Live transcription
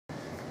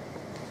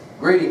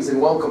Greetings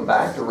and welcome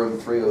back to Room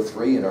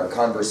 303 in our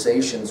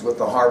conversations with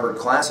the Harvard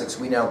Classics.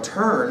 We now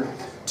turn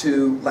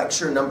to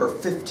lecture number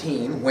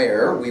 15,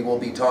 where we will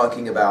be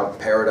talking about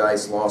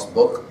Paradise Lost,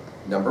 book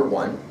number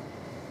 1.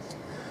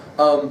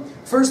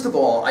 First of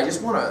all, I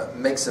just want to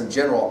make some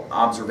general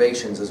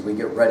observations as we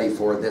get ready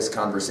for this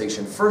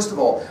conversation. First of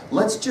all,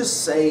 let's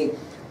just say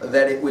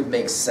that it would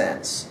make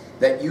sense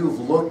that you've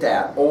looked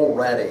at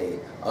already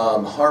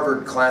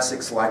Harvard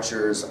Classics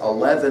lectures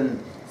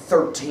 11,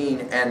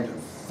 13, and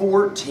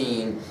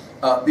 14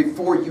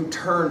 before you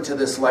turn to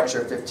this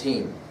lecture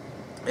 15.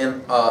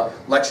 In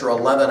lecture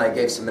 11, I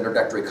gave some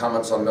introductory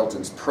comments on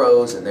Milton's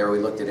prose, and there we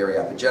looked at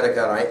Areopagitica,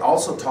 and I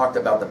also talked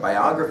about the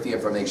biography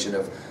information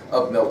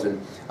of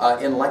Milton.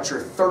 In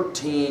lecture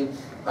 13,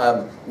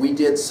 we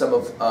did some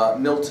of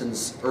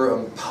Milton's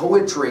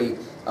poetry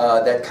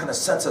that kind of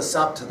sets us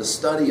up to the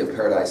study of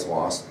Paradise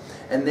Lost.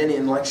 And then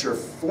in lecture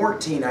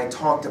 14, I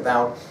talked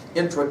about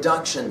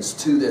introductions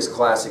to this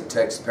classic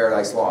text,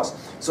 Paradise Lost.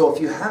 So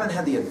if you haven't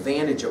had the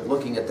advantage of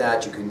looking at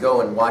that, you can go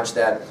and watch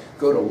that.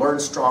 Go to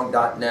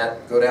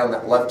learnstrong.net, go down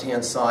that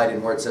left-hand side,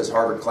 and where it says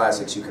Harvard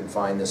Classics, you can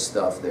find this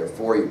stuff there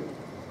for you.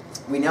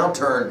 We now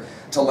turn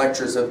to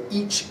lectures of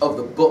each of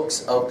the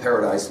books of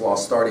Paradise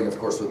Lost, starting, of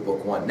course, with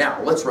book 1.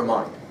 Now, let's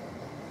remind.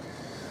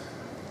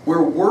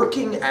 We're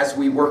working, as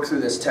we work through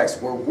this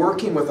text, we're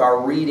working with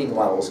our reading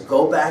levels.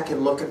 Go back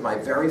and look at my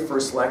very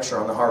first lecture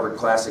on the Harvard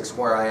Classics,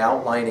 where I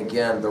outline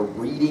again the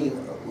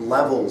reading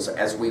levels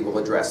as we will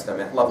address them.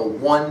 At level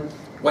 1,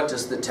 what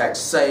does the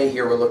text say?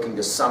 Here we're looking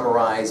to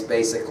summarize,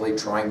 basically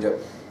trying to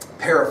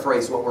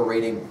paraphrase what we're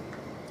reading.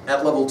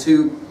 At level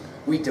 2,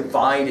 we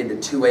divide into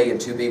 2A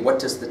and 2B. What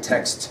does the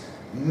text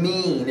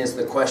mean is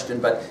the question,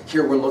 but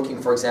here we're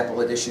looking, for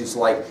example, at issues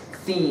like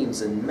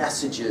themes and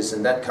messages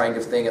and that kind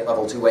of thing at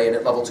level 2A, and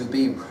at level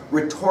 2B,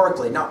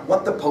 rhetorically, not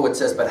what the poet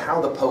says, but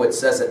how the poet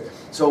says it.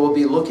 So we'll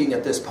be looking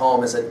at this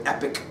poem as an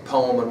epic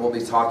poem, and we'll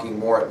be talking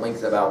more at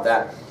length about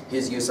that.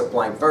 His use of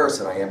blank verse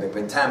and iambic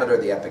pentameter,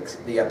 the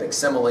epic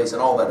similes,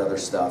 and all that other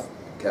stuff.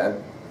 Okay?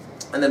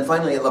 And then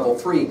finally at level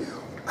 3,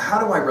 how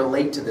do I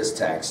relate to this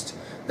text?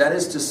 That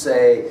is to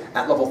say,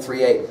 at level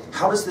 3A,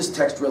 how does this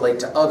text relate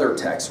to other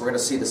texts? We're going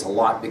to see this a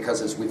lot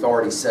because, as we've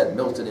already said,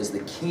 Milton is the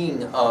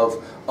king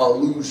of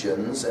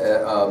allusions.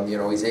 You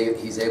know,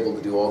 he's able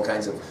to do all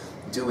kinds of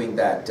doing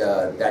that,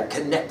 that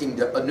connecting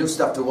to new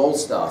stuff to old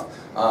stuff.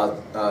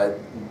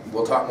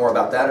 We'll talk more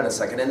about that in a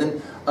second. And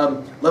then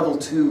level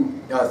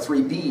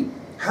 3B,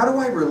 how do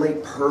I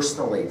relate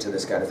personally to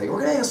this kind of thing?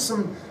 We're going to ask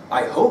some,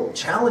 I hope,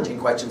 challenging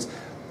questions.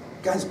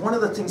 Guys, one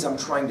of the things I'm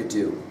trying to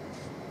do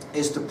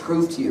is to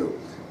prove to you,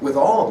 with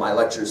all of my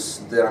lectures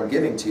that I'm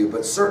giving to you,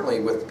 but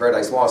certainly with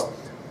Paradise Lost,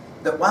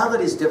 that while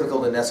it is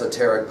difficult in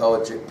esoteric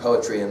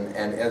poetry and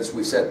as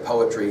we've said,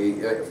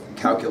 poetry,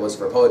 calculus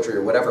for poetry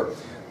or whatever,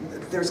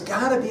 there's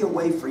got to be a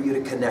way for you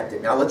to connect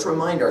it. Now let's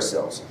remind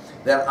ourselves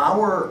that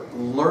our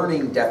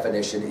learning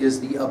definition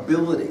is the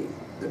ability,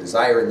 the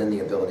desire and then the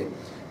ability,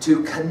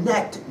 to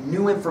connect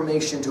new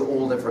information to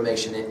old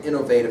information in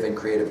innovative and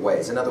creative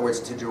ways. In other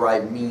words, to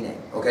derive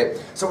meaning. Okay?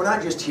 So we're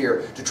not just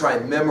here to try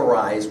and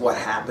memorize what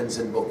happens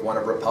in Book 1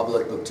 of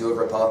Republic, Book 2 of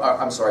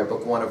Republic,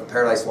 Book 1 of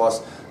Paradise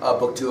Lost,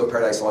 Book 2 of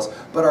Paradise Lost.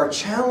 But our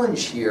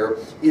challenge here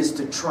is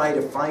to try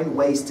to find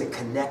ways to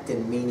connect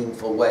in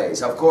meaningful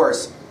ways. Of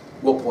course,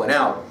 we'll point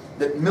out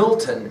that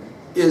Milton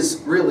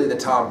is really the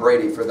Tom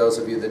Brady, for those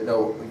of you that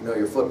know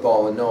your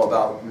football and know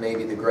about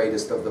maybe the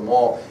greatest of them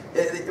all.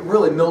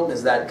 Really, Milton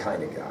is that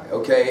kind of guy,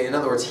 okay? In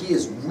other words, he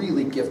is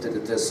really gifted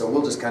at this, so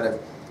we'll just kind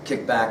of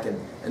kick back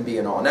and be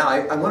in awe. Now,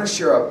 I want to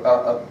share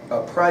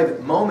a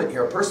private moment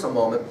here, a personal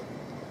moment.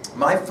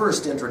 My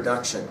first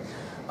introduction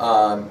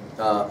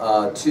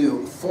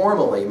to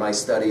formally my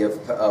study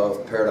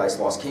of Paradise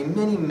Lost came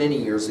many, many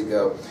years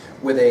ago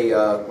with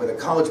a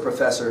college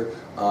professor,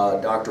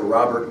 Dr.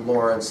 Robert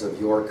Lawrence of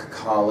York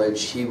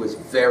College. He was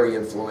very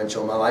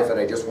influential in my life, and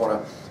I just want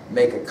to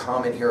make a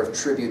comment here of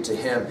tribute to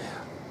him.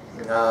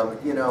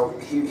 You know,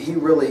 he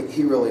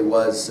really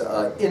was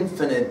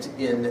infinite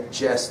in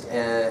jest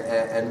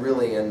and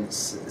really in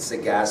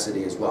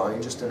sagacity as well. I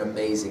mean, just an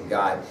amazing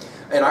guy.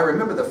 And I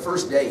remember the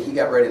first day he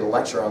got ready to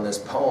lecture on this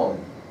poem.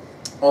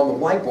 On the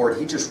whiteboard,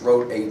 he just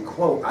wrote a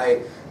quote.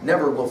 I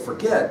never will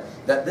forget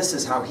that this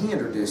is how he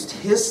introduced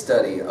his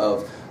study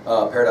of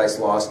Paradise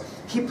Lost.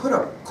 He put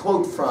a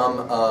quote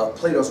from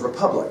Plato's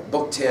Republic,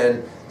 Book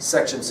 10,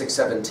 Section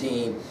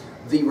 617.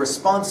 The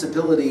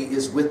responsibility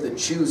is with the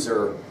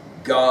chooser,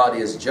 God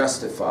is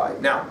justified.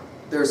 Now,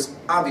 there's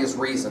obvious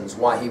reasons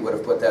why he would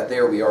have put that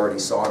there. We already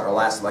saw in our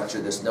last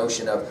lecture this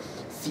notion of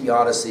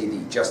theodicy,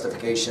 the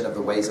justification of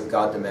the ways of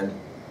God to men.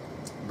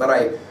 But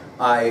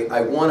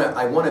I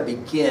want to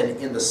begin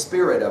in the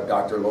spirit of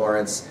Dr.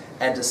 Lawrence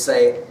and to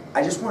say,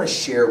 I just want to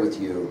share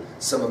with you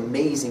some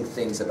amazing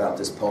things about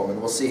this poem, and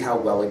we'll see how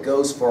well it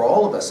goes for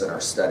all of us in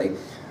our study.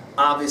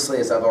 Obviously,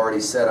 as I've already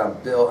said,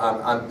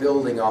 I'm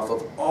building off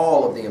of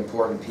all of the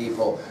important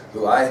people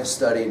who I have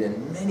studied,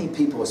 and many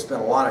people have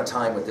spent a lot of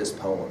time with this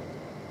poem.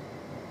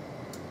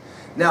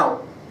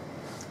 Now,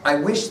 I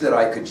wish that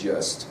I could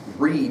just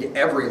read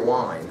every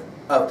line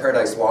of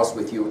Paradise Lost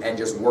with you and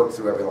just work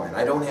through every line.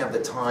 I don't have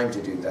the time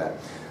to do that.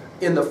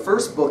 In the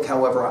first book,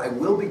 however, I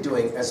will be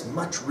doing as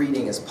much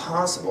reading as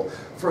possible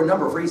for a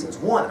number of reasons.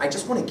 One, I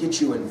just want to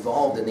get you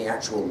involved in the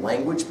actual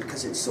language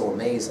because it's so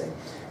amazing.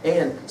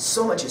 And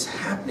so much is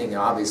happening,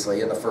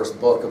 obviously, in the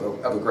first book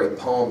of a great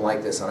poem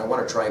like this, and I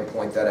want to try and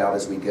point that out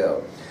as we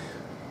go.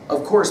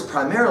 Of course,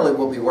 primarily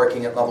we'll be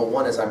working at level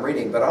 1 as I'm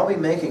reading, but I'll be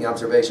making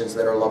observations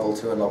that are level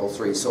 2 and level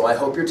 3. So I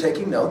hope you're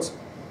taking notes.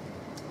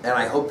 And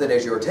I hope that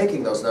as you're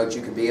taking those notes,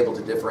 you can be able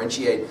to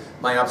differentiate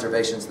my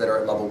observations that are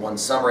at level 1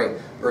 summary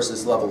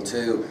versus level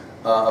 2,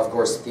 of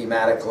course,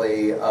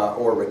 thematically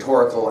or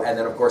rhetorical. And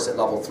then, of course, at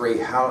level 3,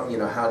 how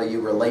do you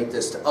relate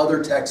this to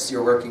other texts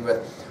you're working with,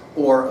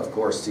 or, of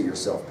course, to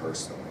yourself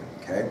personally.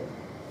 Okay?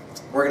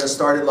 We're going to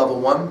start at level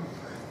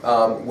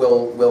 1.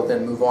 We'll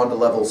then move on to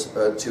levels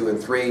 2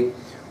 and 3.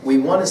 We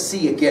want to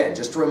see again,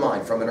 just to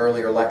remind from an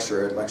earlier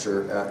lecture,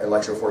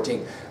 lecture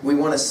 14, we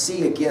want to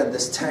see again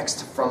this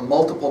text from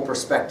multiple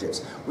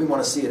perspectives. We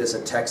want to see it as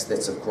a text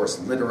that's, of course,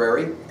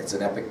 literary. It's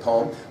an epic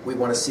poem. We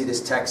want to see this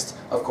text,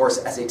 of course,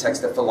 as a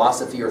text of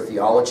philosophy or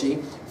theology.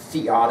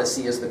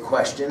 Theodicy is the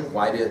question.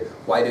 Why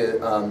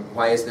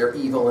is there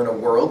evil in a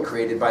world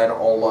created by an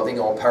all-loving,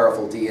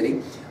 all-powerful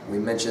deity? We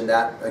mentioned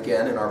that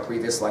again in our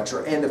previous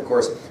lecture. And of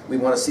course, we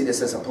want to see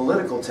this as a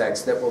political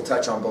text that will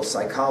touch on both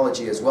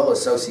psychology as well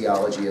as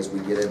sociology as we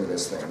get into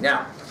this thing.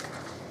 Now,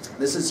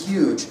 this is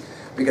huge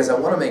because I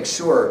want to make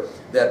sure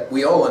that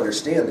we all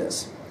understand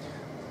this.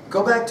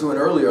 Go back to an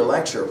earlier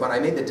lecture when I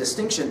made the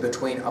distinction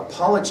between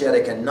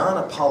apologetic and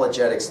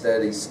non-apologetic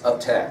studies of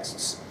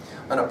texts.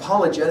 An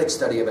apologetic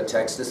study of a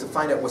text is to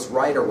find out what's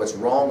right or what's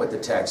wrong with the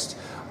text.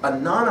 A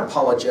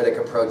non-apologetic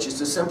approach is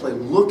to simply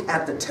look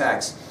at the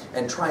text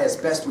and try as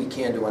best we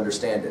can to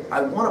understand it. I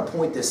want to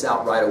point this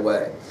out right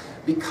away.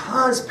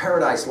 Because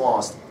Paradise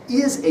Lost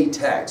is a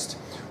text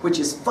which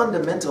is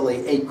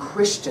fundamentally a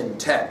Christian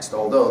text,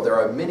 although there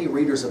are many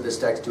readers of this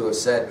text who have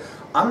said,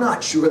 I'm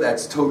not sure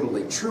that's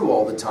totally true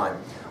all the time.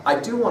 I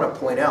do want to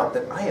point out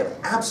that I have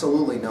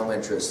absolutely no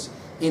interest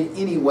in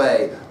any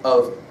way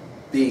of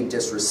being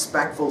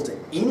disrespectful to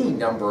any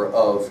number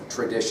of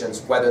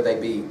traditions, whether they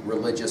be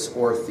religious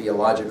or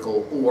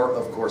theological or,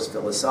 of course,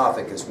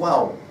 philosophic as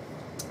well.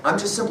 I'm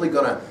just simply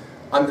going to,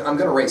 I'm going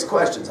to raise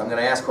questions. I'm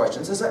going to ask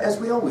questions, as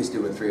we always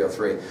do in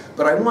 303.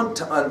 But I want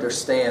to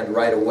understand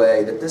right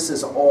away that this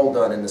is all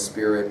done in the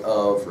spirit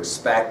of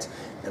respect,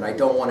 and I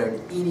don't want to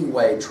in any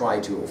way try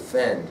to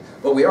offend.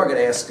 But we are going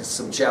to ask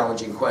some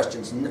challenging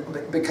questions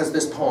because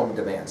this poem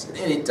demands it,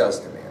 and it does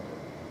demand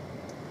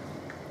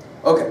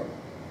it. Okay.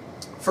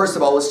 First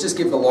of all, let's just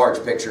give the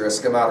large picture, a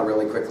schemata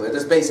really quickly.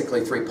 There's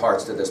basically 3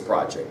 parts to this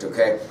project,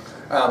 okay?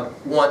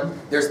 One,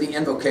 there's the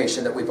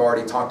invocation that we've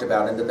already talked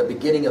about, and then the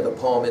beginning of the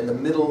poem, in the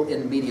middle,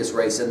 in medias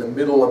res, in the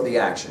middle of the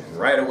action.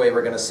 Right away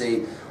we're going to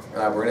see,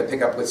 we're going to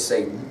pick up with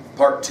Satan.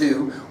 Part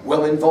 2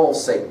 will involve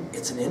Satan.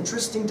 It's an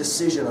interesting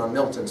decision on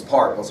Milton's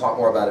part. We'll talk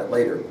more about it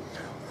later.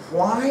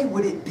 Why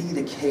would it be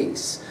the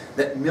case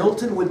that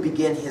Milton would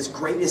begin his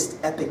greatest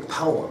epic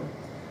poem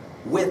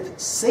with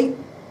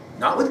Satan?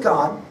 Not with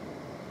God,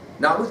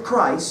 not with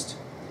Christ,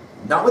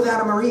 not with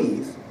Adam or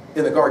Eve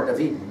in the Garden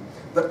of Eden,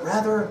 but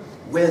rather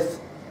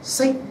with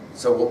Satan.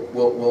 So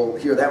we'll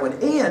hear that one.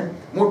 And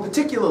more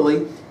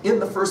particularly, in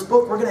the first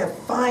book, we're going to have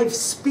 5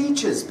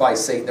 speeches by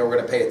Satan that we're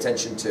going to pay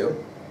attention to.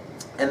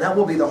 And that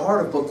will be the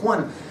heart of book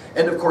 1.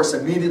 And of course,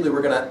 immediately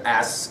we're going to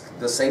ask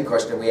the same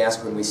question we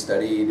asked when we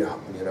studied,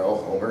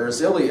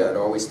 Homer's Iliad,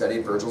 or we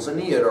studied Virgil's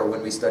Aeneid, or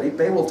when we studied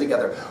Beowulf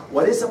together.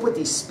 What is up with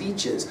these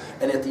speeches?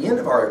 And at the end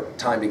of our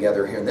time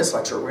together here in this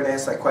lecture, we're going to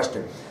ask that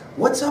question.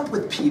 What's up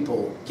with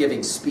people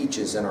giving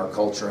speeches in our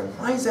culture, and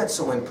why is that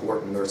so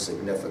important or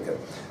significant?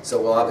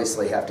 So we'll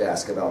obviously have to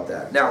ask about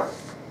that. Now,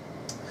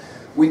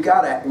 we've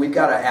got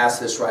to ask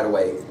this right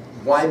away.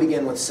 Why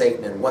begin with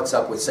Satan, and what's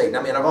up with Satan?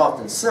 I mean, I've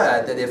often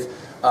said that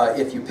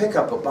if you pick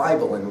up a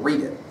Bible and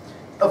read it,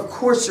 of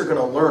course you're going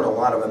to learn a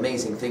lot of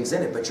amazing things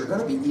in it, but you're going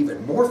to be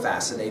even more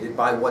fascinated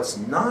by what's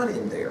not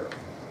in there.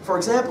 For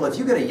example, if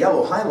you get a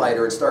yellow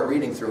highlighter and start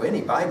reading through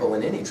any Bible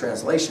in any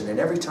translation, and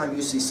every time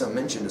you see some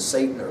mention of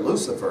Satan or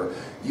Lucifer,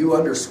 you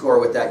underscore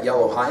with that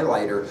yellow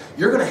highlighter,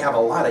 you're going to have a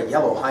lot of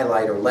yellow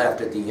highlighter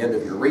left at the end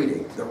of your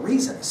reading. The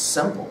reason is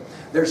simple.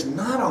 There's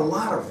not a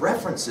lot of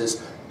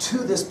references to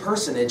this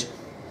personage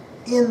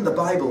in the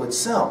Bible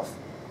itself.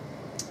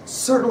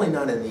 Certainly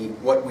not in the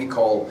what we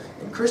call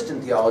in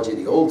Christian theology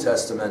the Old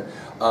Testament,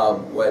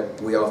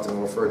 what we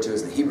often refer to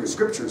as the Hebrew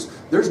Scriptures.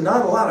 There's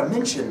not a lot of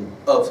mention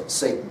of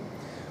Satan.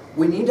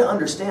 We need to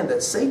understand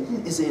that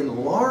Satan is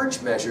in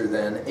large measure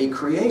then a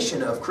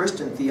creation of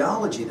Christian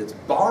theology that's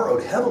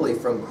borrowed heavily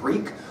from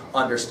Greek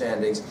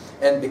understandings.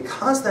 And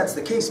because that's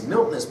the case,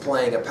 Milton is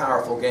playing a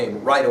powerful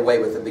game right away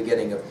with the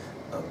beginning of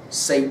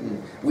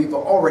Satan. We've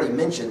already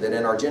mentioned that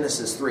in our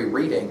Genesis 3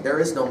 reading, there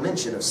is no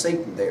mention of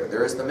Satan there.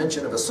 There is the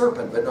mention of a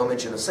serpent, but no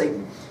mention of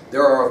Satan.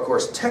 There are, of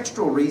course,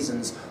 textual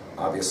reasons,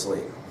 obviously,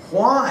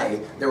 why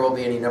there will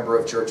be any number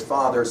of church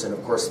fathers and,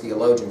 of course,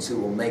 theologians who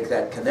will make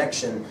that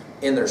connection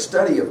in their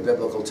study of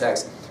biblical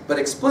text. but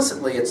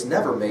explicitly it's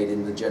never made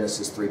in the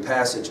Genesis 3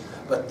 passage.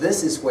 But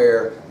this is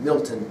where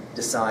Milton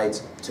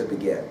decides to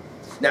begin.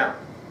 Now,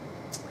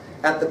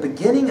 at the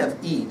beginning of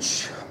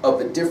each of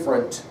the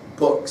different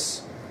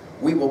books,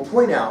 we will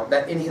point out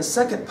that in his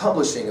second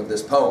publishing of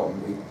this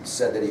poem, we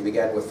said that he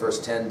began with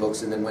first 10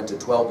 books and then went to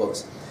 12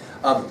 books,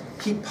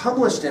 he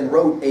published and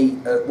wrote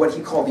what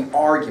he called the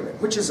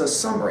argument, which is a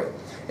summary.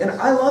 And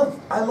I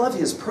love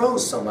his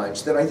prose so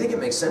much that I think it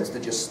makes sense to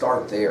just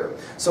start there.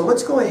 So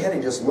let's go ahead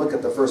and just look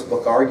at the first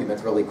book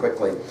argument really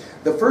quickly.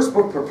 The first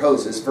book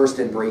proposes, first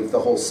in brief, the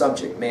whole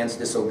subject: man's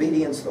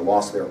disobedience, the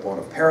loss thereupon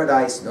of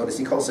paradise. Notice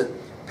he calls it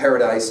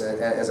paradise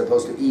as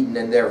opposed to Eden,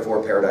 and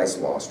therefore paradise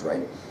lost,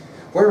 right?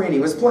 Wherein he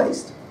was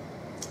placed.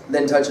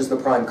 Then touches the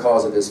prime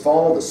cause of his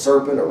fall, the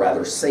serpent, or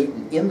rather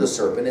Satan in the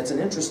serpent. It's an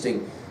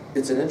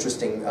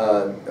interesting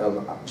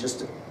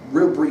just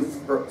real brief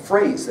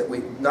phrase,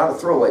 not a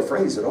throwaway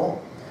phrase at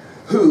all.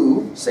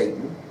 Who,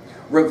 Satan,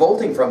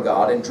 revolting from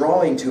God and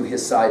drawing to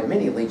his side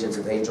many legions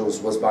of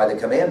angels, was by the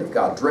command of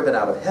God driven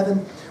out of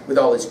heaven with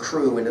all his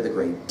crew into the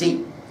great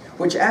deep.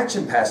 Which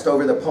action passed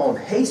over, the poem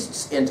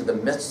hastes into the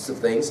midst of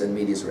things in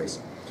medias res,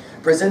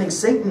 presenting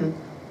Satan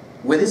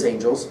with his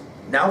angels,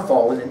 now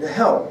fallen into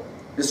hell,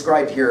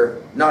 described here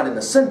not in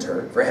the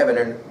center, for heaven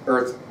and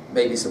earth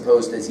may be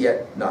supposed as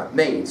yet not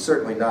made,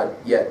 certainly not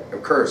yet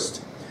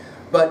accursed,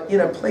 but in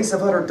a place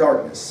of utter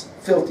darkness,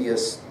 fitly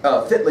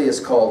is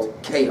called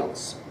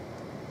chaos.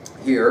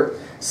 Here,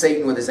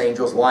 Satan with his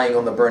angels lying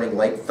on the burning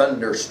lake,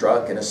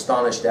 thunderstruck and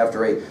astonished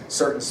after a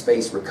certain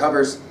space,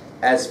 recovers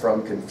as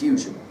from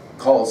confusion,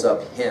 calls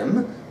up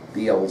him,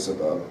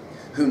 Beelzebub,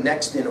 who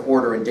next in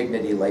order and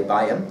dignity lay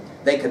by him.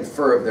 They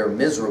confer of their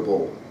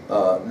miserable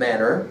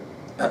manner,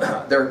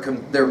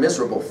 their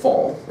miserable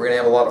fall. We're going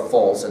to have a lot of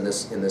falls in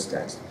this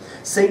text.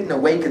 Satan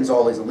awakens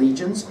all his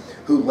legions,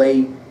 who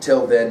lay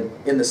till then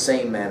in the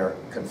same manner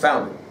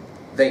confounded.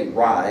 They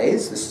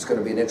rise. This is going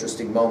to be an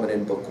interesting moment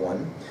in Book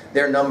 1.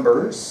 Their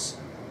numbers,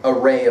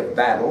 array of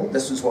battle.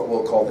 This is what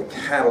we'll call the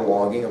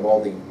cataloging of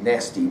all the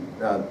nasty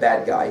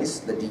bad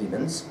guys, the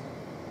demons.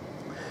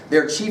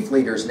 Their chief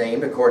leaders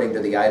named according to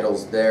the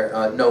idols there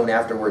known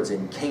afterwards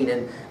in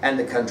Canaan and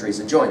the countries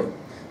adjoining.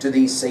 To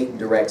these Satan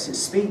directs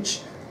his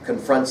speech,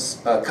 comforts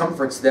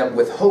them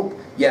with hope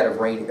yet of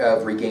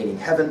regaining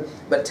heaven,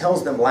 but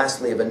tells them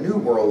lastly of a new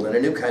world and a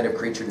new kind of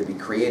creature to be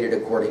created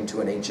according to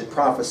an ancient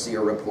prophecy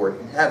or report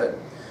in heaven.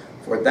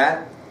 For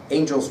that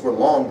angels were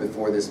long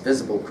before this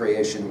visible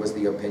creation was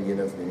the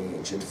opinion of many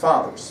ancient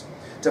fathers.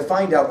 To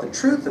find out the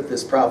truth of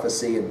this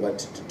prophecy and what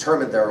to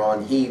determine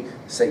thereon, he,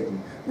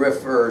 Satan,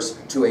 refers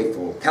to a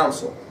full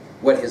council.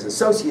 What his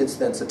associates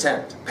thence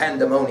attempt: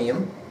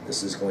 pandemonium.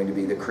 This is going to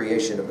be the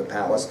creation of the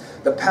palace.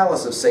 The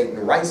palace of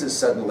Satan rises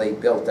suddenly,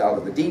 built out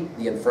of the deep.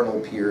 The infernal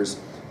peers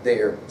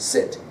there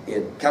sit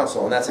in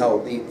council. And that's how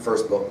the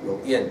first book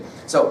will end.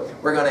 So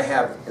we're going to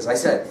have, as I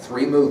said,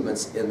 3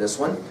 movements in this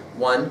one.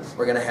 1,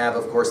 we're going to have,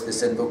 of course,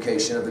 this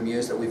invocation of the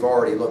muse that we've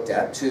already looked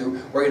at.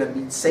 2, we're going to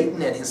meet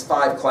Satan and his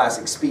 5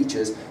 classic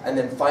speeches. And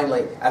then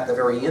finally, at the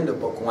very end of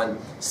Book 1,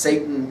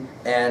 Satan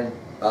and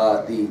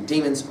the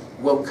demons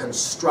will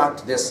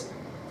construct this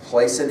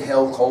place in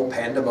hell called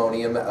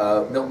pandemonium.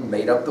 Milton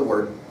made up the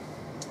word,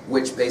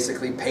 which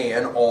basically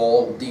pan,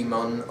 all,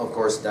 demon, of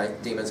course,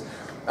 demons,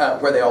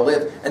 where they all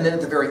live. And then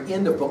at the very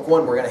end of Book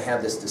 1, we're going to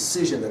have this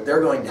decision that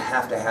they're going to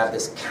have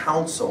this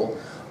council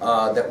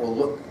that will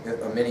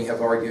look, many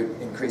have argued,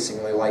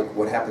 increasingly like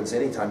what happens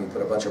anytime you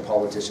put a bunch of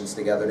politicians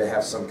together to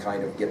have some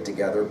kind of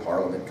get-together.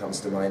 Parliament comes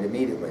to mind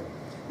immediately.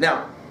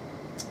 Now,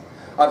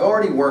 I've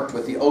already worked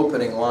with the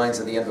opening lines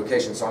of the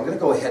invocation, so I'm going to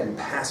go ahead and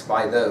pass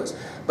by those.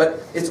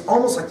 But it's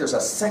almost like there's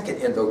a second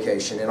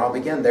invocation, and I'll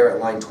begin there at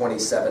line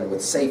 27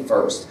 with "Say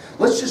First."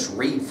 Let's just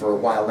read for a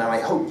while. Now, I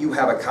hope you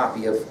have a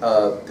copy of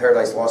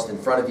Paradise Lost in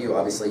front of you.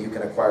 Obviously, you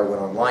can acquire one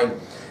online.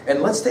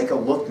 And let's take a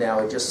look now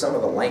at just some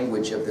of the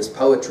language of this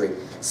poetry.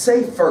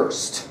 "Say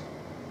first,"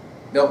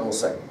 Milton will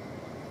say,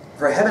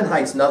 "for heaven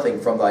hides nothing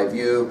from thy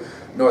view,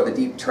 nor the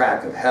deep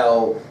track of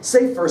hell.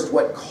 Say first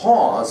what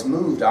cause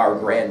moved our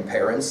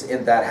grandparents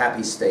in that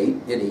happy state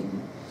in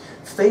Eden,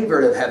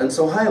 favored of heaven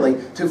so highly,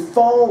 to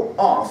fall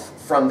off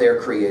from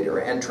their Creator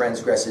and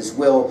transgress his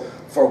will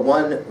for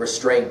one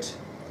restraint,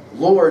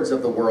 lords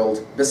of the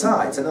world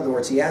besides." In other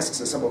words, he asks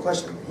a simple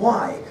question: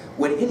 why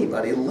would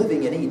anybody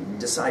living in Eden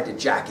decide to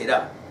jack it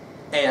up?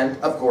 And,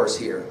 of course,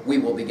 here we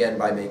will begin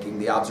by making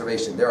the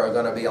observation there are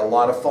going to be a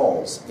lot of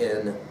falls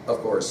in,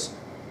 of course,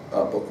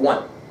 Book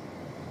 1.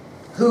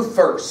 Who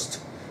first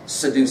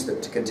seduced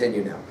them, to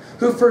continue now,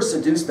 who first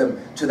seduced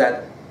them to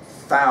that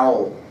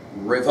foul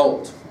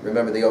revolt?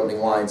 Remember the opening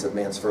lines of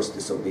man's first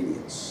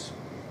disobedience.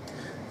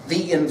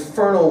 The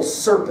infernal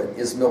serpent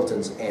is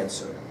Milton's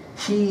answer.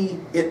 He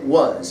it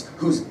was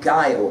whose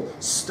guile,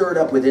 stirred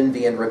up with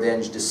envy and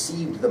revenge,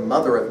 deceived the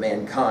mother of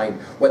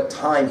mankind. What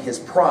time his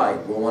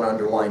pride, we'll want to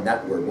underline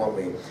that word, won't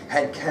we,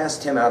 had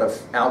cast him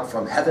out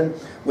from heaven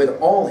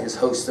with all his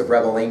hosts of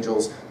rebel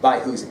angels, by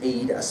whose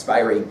aid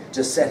aspiring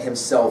to set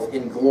himself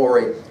in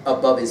glory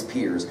above his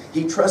peers.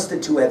 He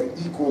trusted to have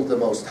equaled the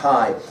Most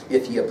High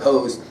if he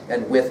opposed,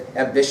 and with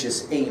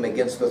ambitious aim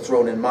against the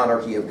throne and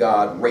monarchy of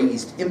God,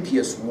 raised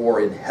impious war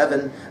in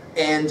heaven,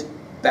 and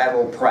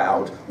battle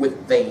proud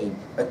with vain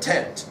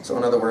attempt. So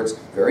in other words,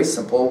 very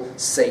simple,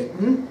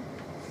 Satan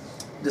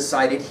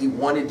decided he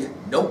wanted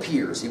no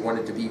peers. He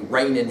wanted to be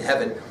reign in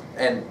heaven,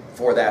 and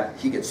for that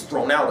he gets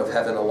thrown out of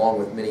heaven along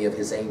with many of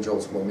his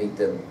angels. We'll meet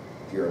them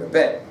here in a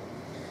bit.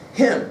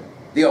 Him,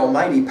 the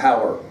almighty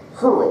power,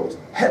 hurled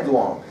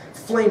headlong,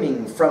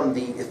 flaming from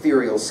the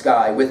ethereal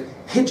sky, with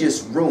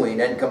hideous ruin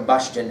and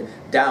combustion,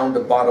 down to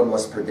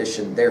bottomless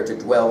perdition, there to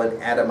dwell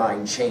in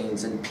adamine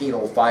chains and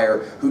penal fire,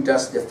 who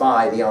dost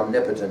defy the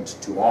omnipotent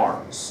to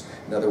arms.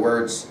 In other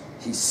words,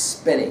 he's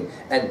spinning.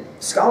 And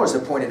scholars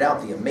have pointed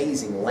out the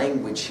amazing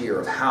language here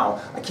of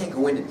how, I can't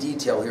go into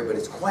detail here, but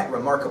it's quite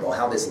remarkable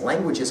how this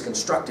language is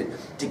constructed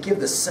to give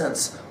the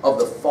sense of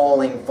the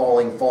falling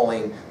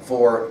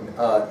for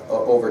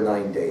over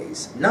 9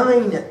 days.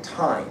 9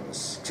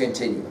 times,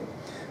 continuing.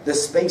 The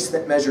space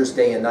that measures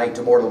day and night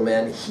to mortal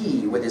men,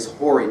 he with his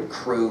horrid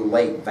crew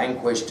late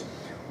vanquished,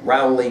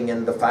 rowling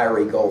in the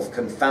fiery gulf,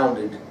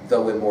 confounded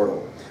though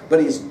immortal.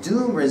 But his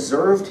doom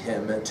reserved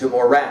him to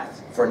more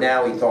wrath, for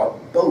now he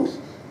thought both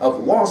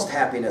of lost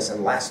happiness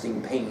and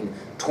lasting pain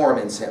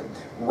torments him.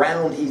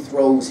 Round he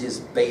throws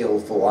his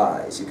baleful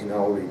eyes. You can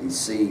already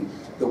see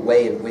the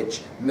way in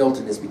which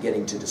Milton is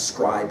beginning to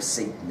describe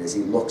Satan as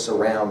he looks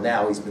around.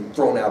 Now he's been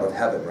thrown out of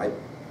heaven, right?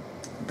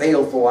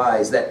 Baleful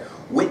eyes that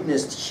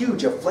witnessed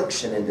huge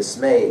affliction and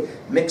dismay,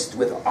 mixed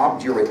with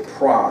obdurate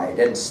pride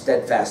and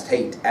steadfast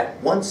hate.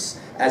 At once,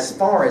 as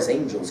far as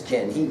angels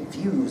can, he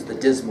views the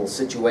dismal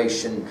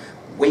situation,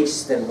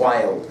 waste and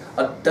wild,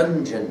 a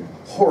dungeon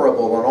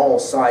horrible on all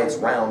sides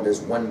round as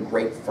one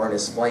great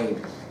furnace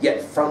flamed,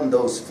 yet from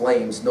those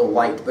flames no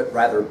light, but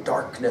rather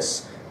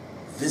darkness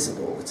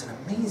visible. It's an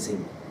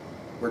amazing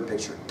word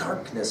picture.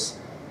 Darkness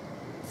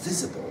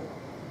visible.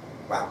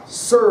 Wow.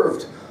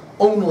 Served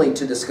only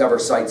to discover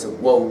sights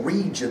of woe,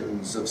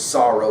 regions of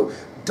sorrow,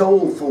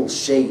 doleful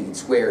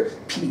shades where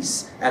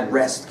peace and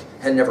rest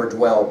can never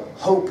dwell.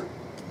 Hope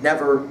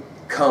never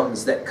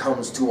comes that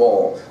comes to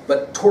all,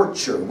 but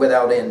torture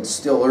without end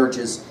still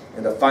urges,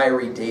 and a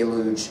fiery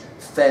deluge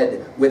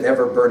fed with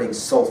ever-burning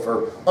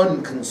sulfur,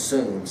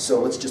 unconsumed.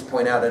 So let's just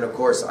point out, and of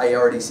course I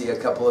already see a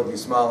couple of you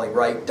smiling,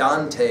 right?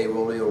 Dante,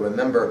 you'll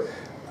remember,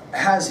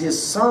 has his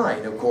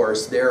sign, of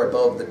course, there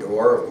above the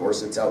door. Of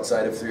course, it's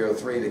outside of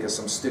 303 because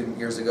some student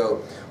years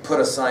ago put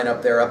a sign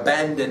up there,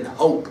 "Abandon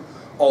hope,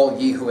 all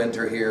ye who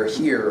enter here."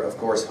 Here, of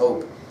course,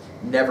 hope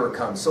never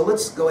comes. So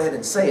let's go ahead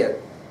and say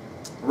it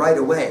right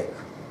away.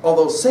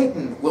 Although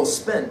Satan will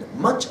spend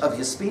much of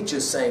his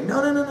speeches saying,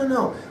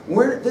 no,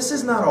 this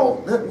is not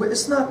all,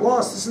 it's not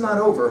lost, this is not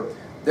over,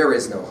 there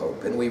is no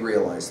hope. And we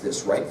realize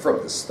this right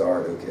from the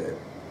start, okay?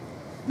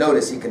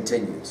 Notice he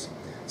continues.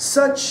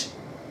 Such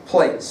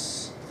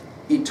place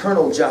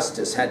eternal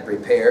justice had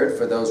prepared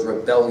for those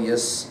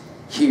rebellious,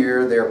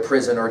 here their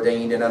prison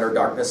ordained in utter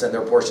darkness, and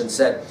their portion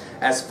set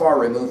as far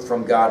removed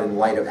from God in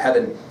light of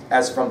heaven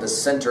as from the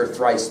center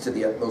thrice to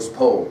the utmost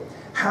pole.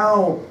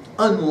 How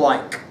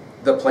unlike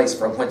the place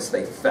from whence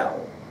they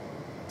fell.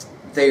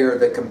 There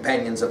the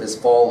companions of his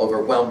fall,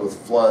 overwhelmed with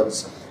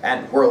floods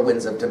and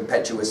whirlwinds of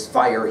tempestuous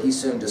fire, he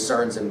soon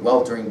discerns, and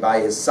weltering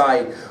by his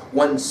side,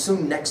 one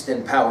soon next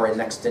in power and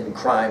next in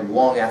crime,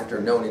 long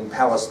after known in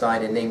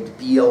Palestine and named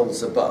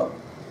Beelzebub,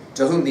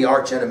 to whom the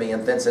archenemy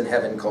and thence in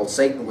heaven called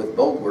Satan, with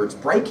bold words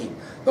breaking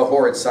the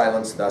horrid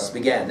silence thus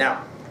began.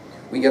 Now,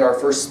 we get our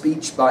first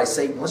speech by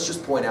Satan. Let's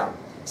just point out,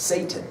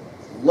 Satan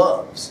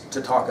loves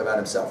to talk about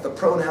himself. The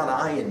pronoun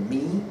I and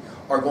me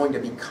are going to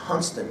be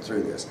constant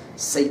through this.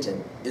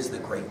 Satan is the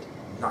great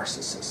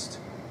narcissist.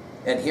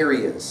 And here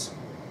he is,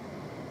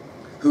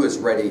 who is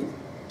ready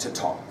to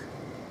talk.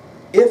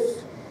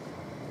 If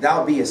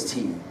thou beest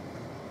he,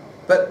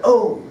 but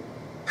oh,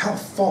 how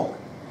fallen,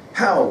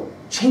 how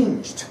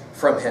changed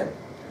from him,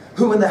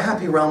 who in the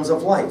happy realms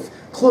of life,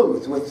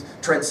 clothed with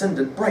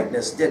transcendent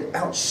brightness, did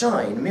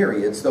outshine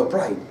myriads though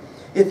bright.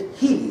 If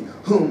he,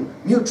 whom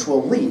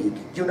mutual league,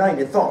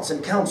 united thoughts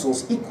and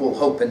counsels, equal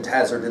hope and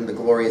hazard in the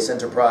glorious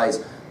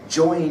enterprise,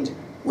 joined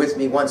with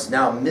me once,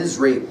 now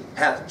misery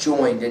hath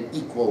joined in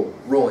equal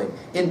ruin,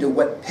 into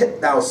what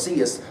pit thou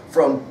seest,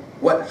 from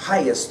what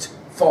highest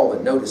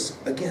fallen. Notice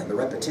again the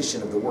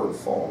repetition of the word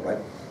fall, right?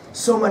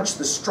 So much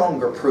the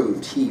stronger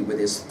proved he with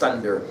his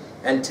thunder,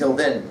 and till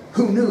then,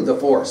 who knew the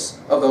force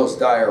of those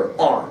dire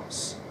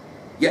arms?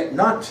 Yet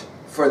not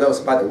for those,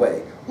 by the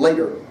way,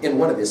 later in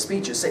one of his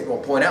speeches, Satan will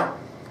point out,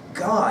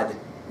 God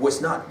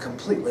was not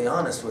completely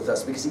honest with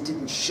us because he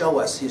didn't show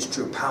us his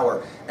true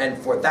power. And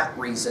for that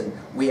reason,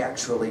 we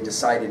actually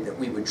decided that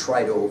we would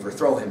try to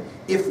overthrow him.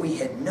 If we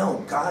had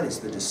known, God is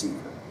the deceiver.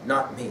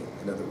 not me,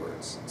 in other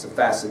words. It's a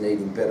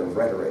fascinating bit of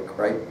rhetoric,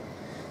 right?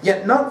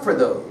 Yet not for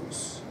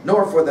those,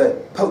 nor for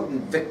the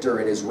potent victor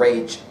in his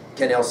rage,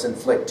 can else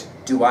inflict,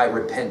 do I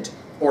repent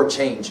or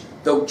change,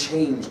 though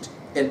changed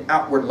in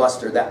outward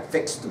luster, that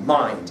fixed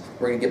mind.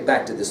 We're going to get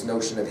back to this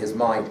notion of his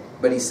mind.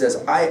 But he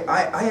says,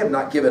 I have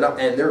not given up,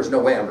 and there is no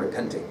way I'm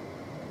repenting.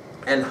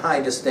 And high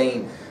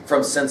disdain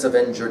from sense of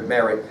injured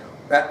merit,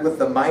 that with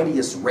the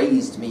mightiest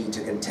raised me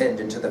to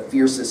contend, and to the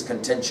fiercest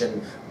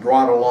contention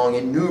brought along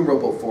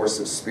innumerable force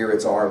of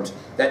spirits armed,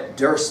 that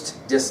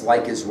durst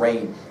dislike his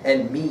reign,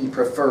 and me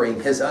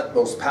preferring his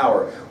utmost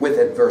power, with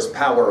adverse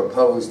power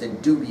opposed in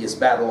dubious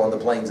battle on the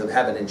plains of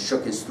heaven, and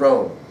shook his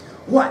throne.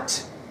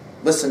 What?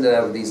 Listen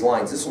to these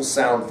lines. This will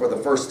sound for the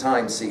first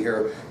time, see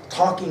here,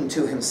 talking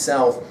to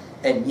himself,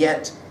 and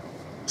yet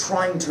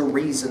trying to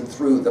reason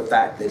through the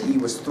fact that he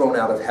was thrown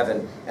out of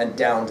heaven and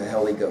down to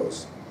hell he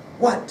goes.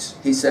 What?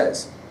 He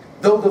says,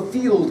 though the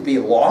field be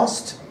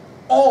lost,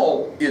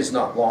 all is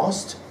not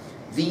lost.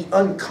 The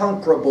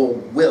unconquerable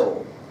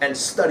will and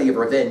study of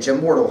revenge,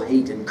 immortal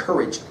hate and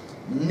courage,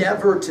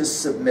 never to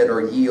submit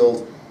or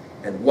yield,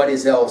 and what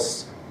is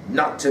else,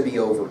 not to be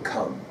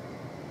overcome.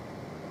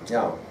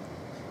 Now,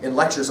 in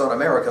lectures on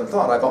American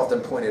thought, I've often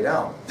pointed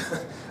out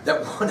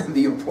that one of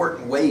the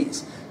important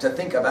ways to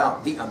think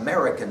about the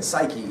American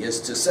psyche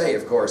is to say,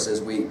 of course, as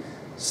we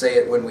say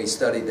it when we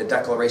study the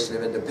Declaration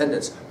of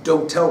Independence,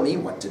 don't tell me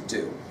what to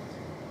do.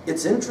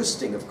 It's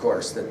interesting, of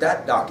course, that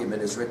that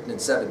document is written in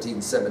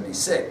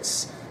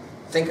 1776.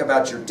 Think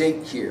about your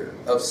date here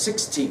of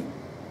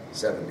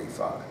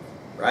 1675,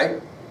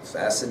 right?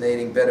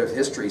 Fascinating bit of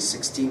history,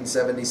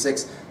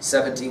 1676,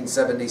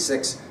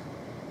 1776.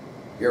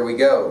 Here we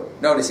go.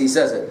 Notice he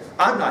says it.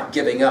 I'm not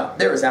giving up.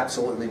 There is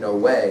absolutely no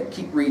way.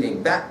 Keep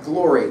reading. That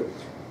glory,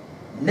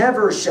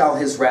 never shall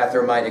his wrath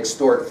or might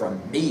extort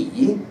from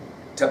me,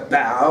 to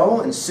bow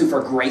and sue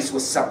for grace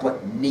with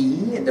suppliant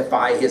knee, and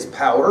defy his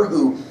power,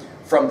 who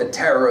from the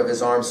terror of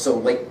his arms so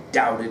late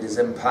doubted his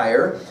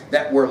empire.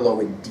 That were low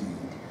indeed.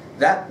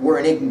 That were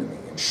an ignominy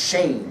and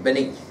shame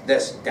beneath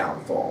this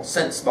downfall,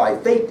 since by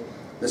fate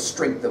the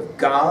strength of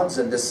gods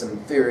and this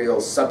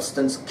inferior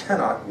substance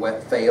cannot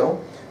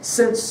fail,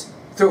 since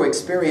through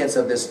experience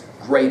of this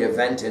great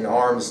event in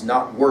arms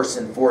not worse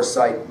in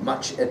foresight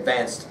much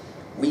advanced,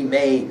 we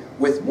may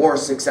with more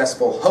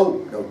successful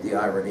hope, note the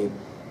irony,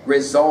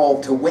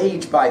 resolve to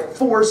wage by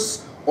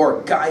force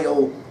or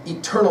guile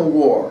eternal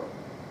war,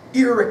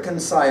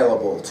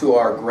 irreconcilable to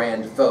our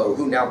grand foe,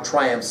 who now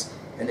triumphs,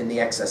 and in the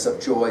excess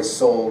of joy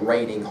soul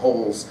reigning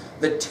holds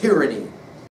the tyranny